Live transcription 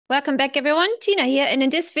Welcome back everyone, Tina here, and in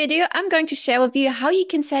this video I'm going to share with you how you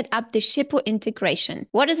can set up the Shippo integration.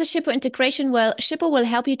 What is a Shippo integration? Well, Shippo will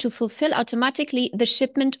help you to fulfill automatically the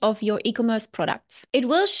shipment of your e-commerce products. It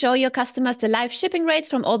will show your customers the live shipping rates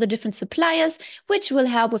from all the different suppliers, which will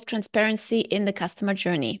help with transparency in the customer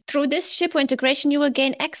journey. Through this Shippo integration, you will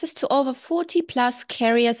gain access to over 40 plus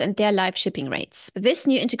carriers and their live shipping rates. This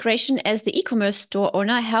new integration as the e-commerce store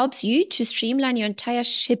owner helps you to streamline your entire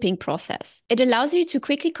shipping process. It allows you to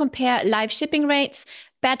quickly compare live shipping rates,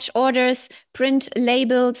 batch orders, print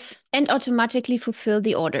labels, and automatically fulfill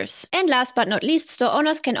the orders. And last but not least, store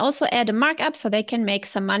owners can also add a markup so they can make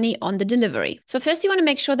some money on the delivery. So first you want to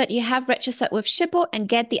make sure that you have registered with Shippo and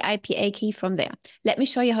get the IPA key from there. Let me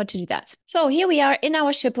show you how to do that. So here we are in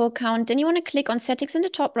our Shippo account. Then you want to click on settings in the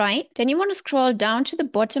top right. Then you want to scroll down to the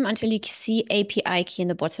bottom until you see API key in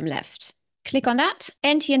the bottom left. Click on that,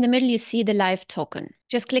 and here in the middle you see the live token.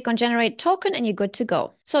 Just click on generate token and you're good to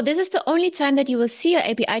go. So this is the only time that you will see your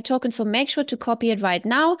API token, so make sure to copy it right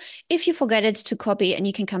now. If you forget it, to copy, and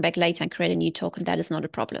you can come back later and create a new token, that is not a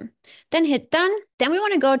problem. Then hit done. Then we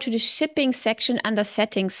want to go to the shipping section under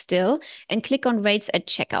settings still and click on rates at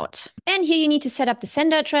checkout. And here you need to set up the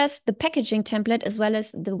sender address, the packaging template, as well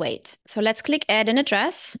as the weight. So let's click add an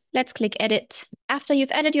address. Let's click edit. After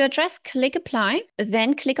you've added your address, click apply,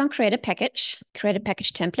 then click on create a package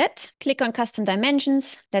template, click on custom dimensions.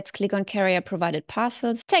 Let's click on carrier provided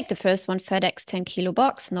parcels. Take the first one, FedEx 10 kilo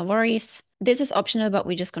box, no worries. This is optional, but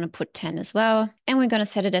we're just going to put 10 as well. And we're going to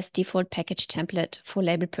set it as default package template for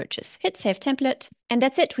label purchase. Hit save template. And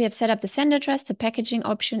that's it. We have set up the sender address, the packaging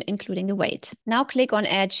option, including the weight. Now click on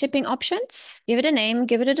add shipping options. Give it a name,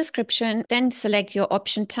 give it a description, then select your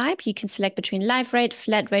option type. You can select between live rate,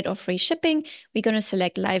 flat rate, or free shipping. We're going to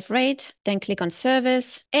select live rate, then click on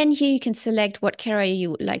service. And here you can select what carrier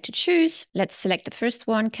you would like to choose. Let's select the first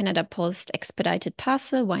one, Canada Post expedited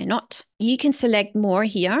parcel. Why not? You can select more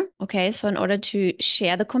here. Okay, so in order to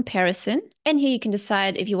share the comparison. And here you can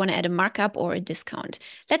decide if you want to add a markup or a discount.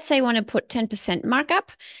 Let's say you want to put 10%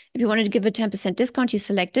 markup. If you wanted to give a 10% discount, you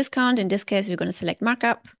select discount. In this case, we're going to select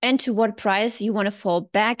markup. And to what price you want to fall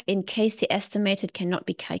back in case the estimated cannot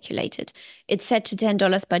be calculated. It's set to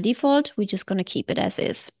 $10 by default. We're just going to keep it as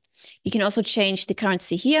is. You can also change the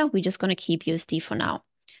currency here. We're just going to keep USD for now.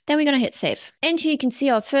 Then we're going to hit save. And here you can see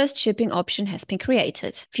our first shipping option has been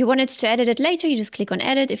created. If you wanted to edit it later, you just click on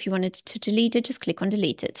edit. If you wanted to delete it, just click on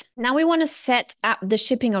delete it. Now we want to set up the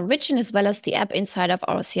shipping origin as well as the app inside of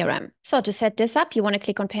our CRM. So to set this up, you want to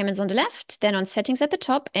click on payments on the left, then on settings at the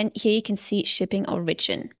top, and here you can see shipping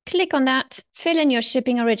origin. Click on that, fill in your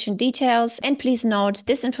shipping origin details, and please note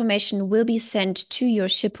this information will be sent to your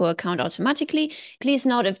Shippo account automatically. Please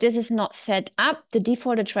note if this is not set up, the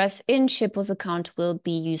default address in Shippo's account will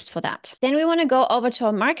be used for that. Then we want to go over to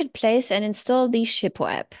our marketplace and install the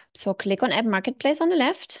Shippo app. So click on app marketplace on the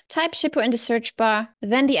left, type Shippo in the search bar,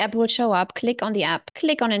 then the app will show up. Click on the app,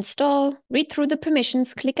 click on install, read through the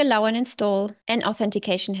permissions, click allow and install, and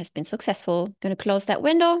authentication has been successful. I'm going to close that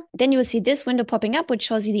window. Then you will see this window popping up, which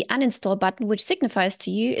shows you the uninstall button, which signifies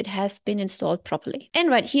to you it has been installed properly. And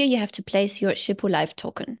right here, you have to place your Shippo live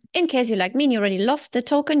token. In case you're like me and you already lost the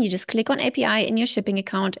token, you just click on API in your shipping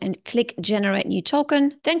account and click generate new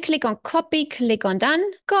token. Then click on copy, click on done,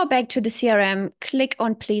 go back to the CRM, click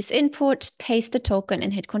on please input, paste the token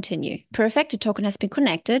and hit continue. Perfect, the token has been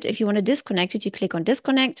connected. If you want to disconnect it, you click on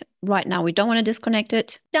disconnect. Right now, we don't want to disconnect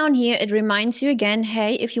it. Down here, it reminds you again,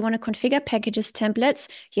 hey, if you want to configure packages templates,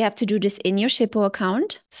 you have to do this in your Shippo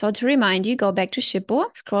account. So to remind you, go back to Shippo,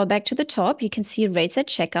 scroll back to the top, you can see rates at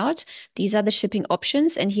checkout. These are the shipping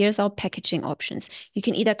options and here's our packaging options. You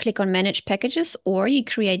can either click on manage packages or you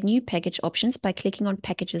create new package options by clicking on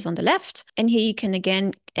packages on the left. And here you can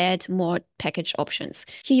again add more package options.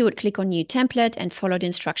 Here you would click on new template and follow the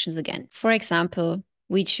instructions again. For example,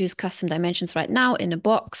 we choose custom dimensions right now in a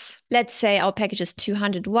box. Let's say our package is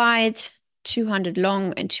 200 wide, 200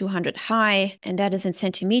 long and 200 high, and that is in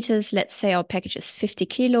centimeters. Let's say our package is 50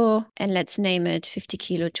 kilo and let's name it 50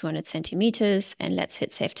 kilo 200 centimeters and let's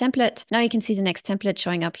hit save template. Now you can see the next template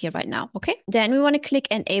showing up here right now. Okay, then we want to click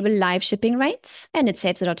enable live shipping rates and it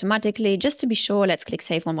saves it automatically. Just to be sure, let's click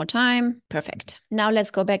save one more time. Perfect. Now let's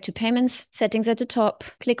go back to payments, settings at the top,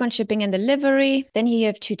 click on shipping and delivery. Then here you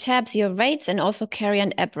have two tabs, your rates and also carrier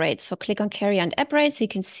and app rates. So click on carrier and app rates. So you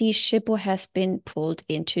can see Shippo has been pulled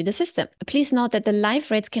into the system. Please note that the live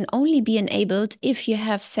rates can only be enabled if you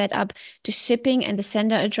have set up the shipping and the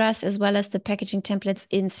sender address as well as the packaging templates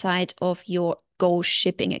inside of your Go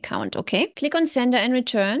shipping account, okay? Click on sender and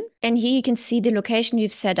return. And here you can see the location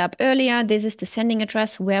we've set up earlier. This is the sending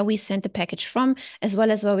address where we sent the package from, as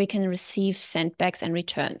well as where we can receive sendbacks and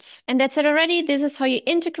returns. And that's it already. This is how you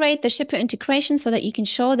integrate the Shippo integration so that you can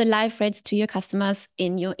show the live rates to your customers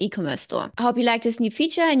in your e-commerce store. I hope you like this new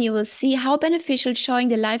feature, and you will see how beneficial showing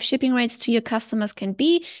the live shipping rates to your customers can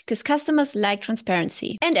be, because customers like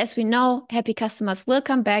transparency. And as we know, happy customers will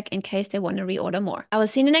come back in case they want to reorder more. I will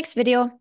see you in the next video.